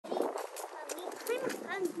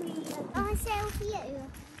hungry. Oh, selfie.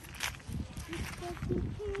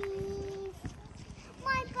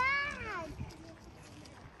 My bag.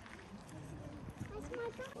 Where's my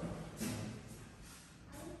bag?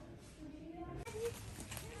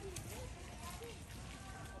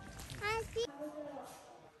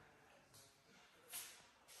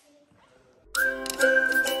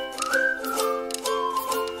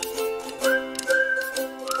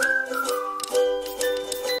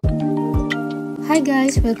 Hi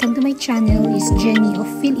guys, welcome to my channel. It's Jenny of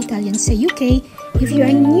Fil-Italian sa UK. If you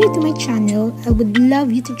are new to my channel, I would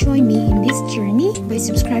love you to join me in this journey by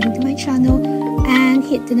subscribing to my channel and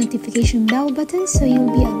hit the notification bell button so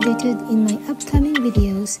you'll be updated in my upcoming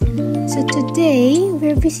videos. So today,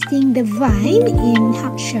 we're visiting the Vyne in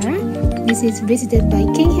Hampshire. This is visited by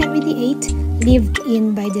King Henry VIII, lived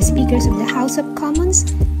in by the speakers of the House of Commons,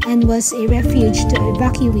 and was a refuge to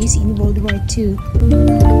evacuees in World War II.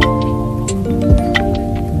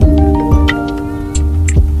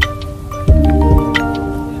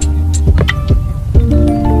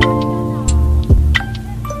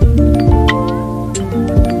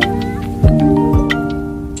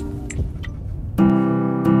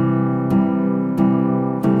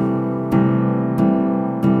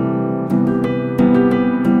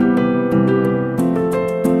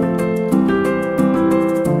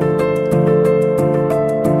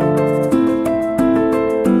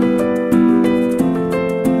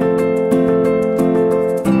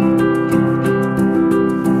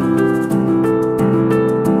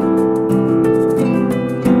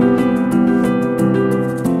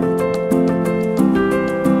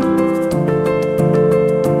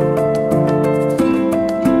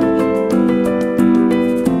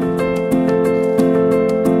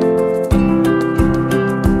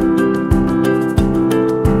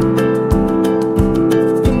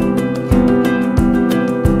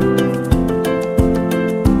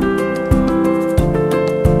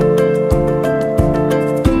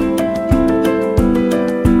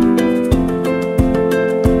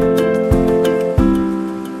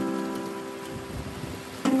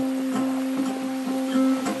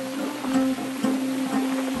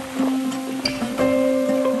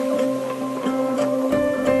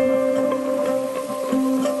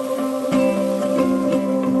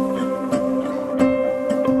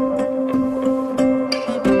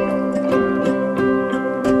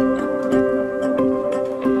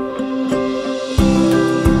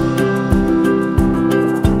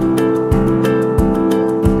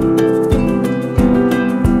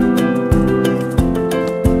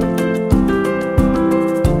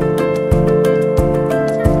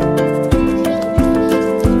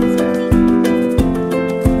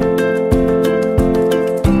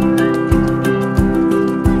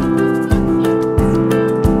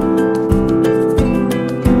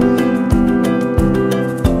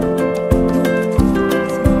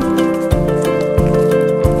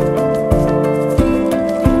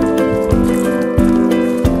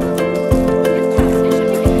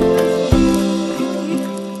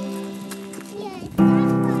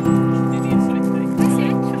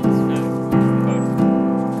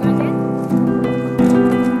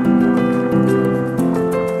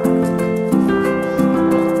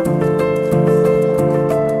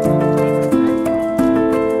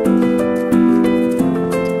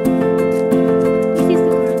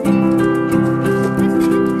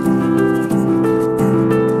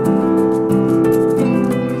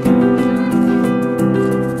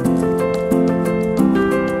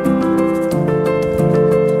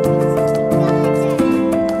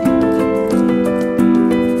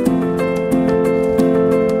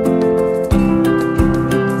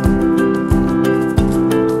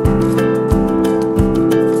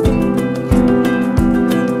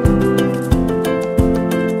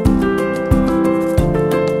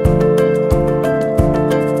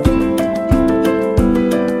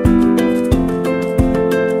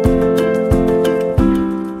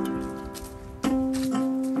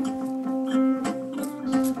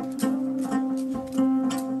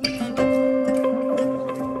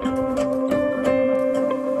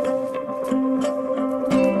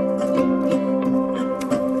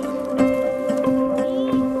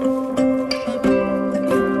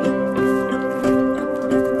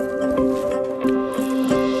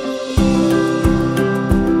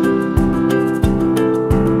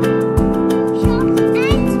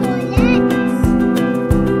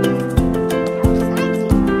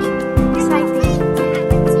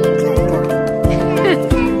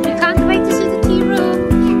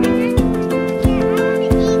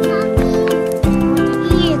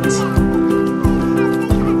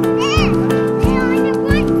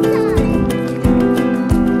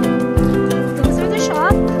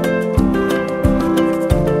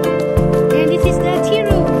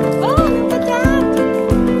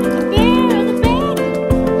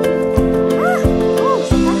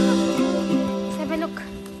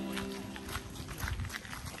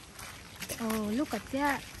 Oh, look at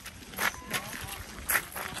that.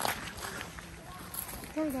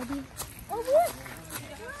 There, Daddy. Oh, look!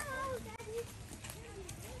 Wow, Daddy.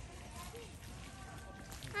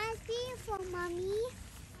 I see it for Mommy.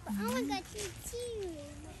 But I want to go to the tea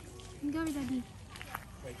room. Go, Daddy.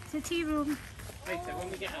 It's a tea room. Later, when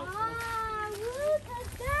we get out. Wow, look at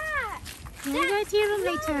that! We'll go to tea room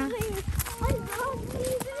later. I love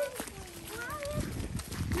tea room.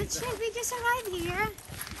 Wow. Let's check. We just arrived here.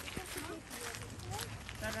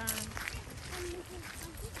 Ta-da.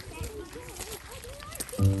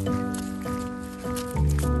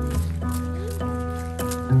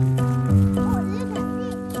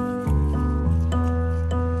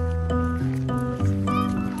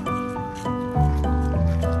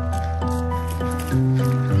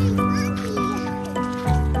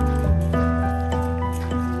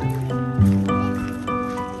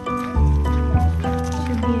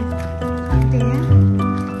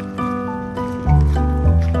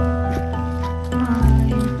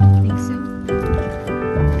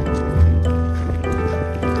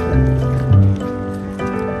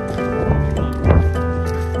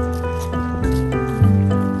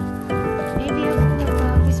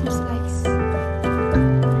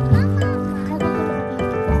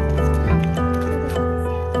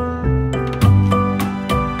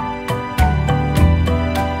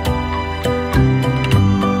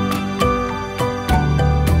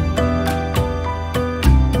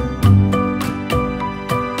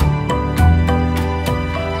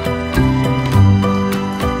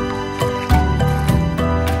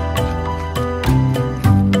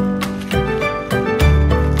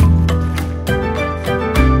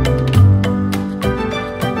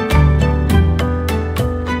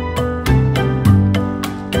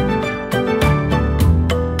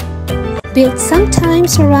 Built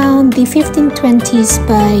sometimes around the 1520s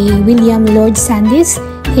by William Lord Sandys,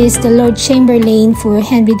 he is the Lord Chamberlain for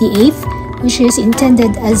Henry VIII, which is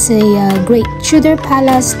intended as a great Tudor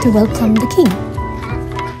palace to welcome the king.